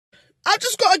I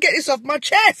just got to get this off my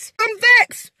chest. I'm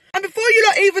vexed. And before you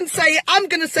lot even say it, I'm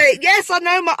going to say it. Yes, I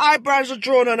know my eyebrows are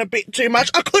drawn on a bit too much.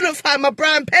 I couldn't find my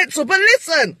brown pencil. But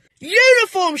listen,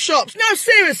 uniform shops. No,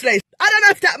 seriously. I don't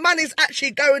know if that money's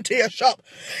actually going to your shop.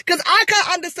 Because I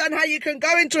can't understand how you can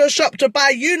go into a shop to buy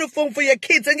a uniform for your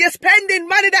kids and you're spending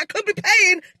money that could be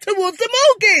paying towards the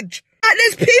mortgage. Like,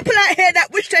 there's people out here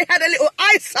that wish they had a little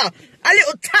ISA, a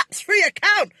little tax-free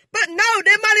account. But no,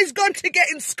 their money's gone to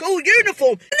getting school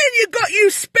uniform. And then you got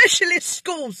you specialist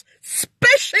schools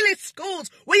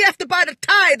where you have to buy the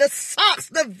tie, the socks,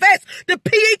 the vest, the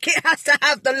PE kit has to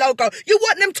have the logo. You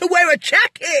want them to wear a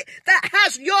jacket that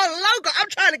has your logo. I'm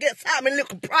trying to get something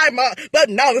little primer, but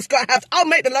no, it's got to have, I'll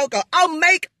make the logo. I'll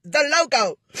make the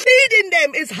logo. Feeding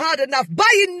them is hard enough.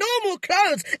 Buying normal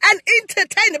clothes and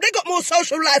entertain them. They got more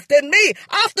social life than me.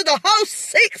 After the whole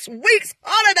 6 weeks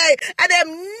holiday and them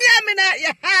yamming out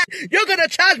your hat, you're going to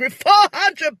charge me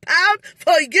 £400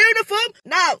 for a uniform?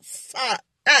 No, sir.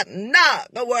 That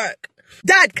not gonna work.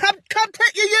 Dad, come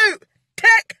take your ute.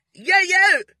 Take your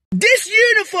ute. This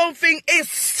uniform thing is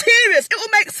serious. It will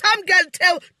make some girl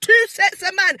tell 2 sets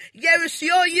of man, yeah, it's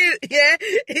your ute, yeah,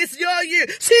 it's your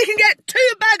ute. So you can get 2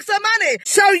 bags of money.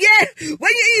 So yeah,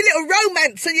 when you eat a little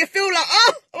romance and you feel like,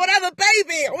 oh, I want to have a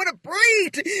baby, I want to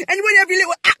breed, and when you have your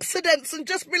little accidents and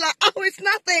just be like, oh, it's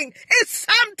nothing, it's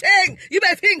something. You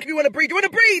better think if you want to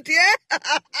breed,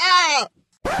 yeah?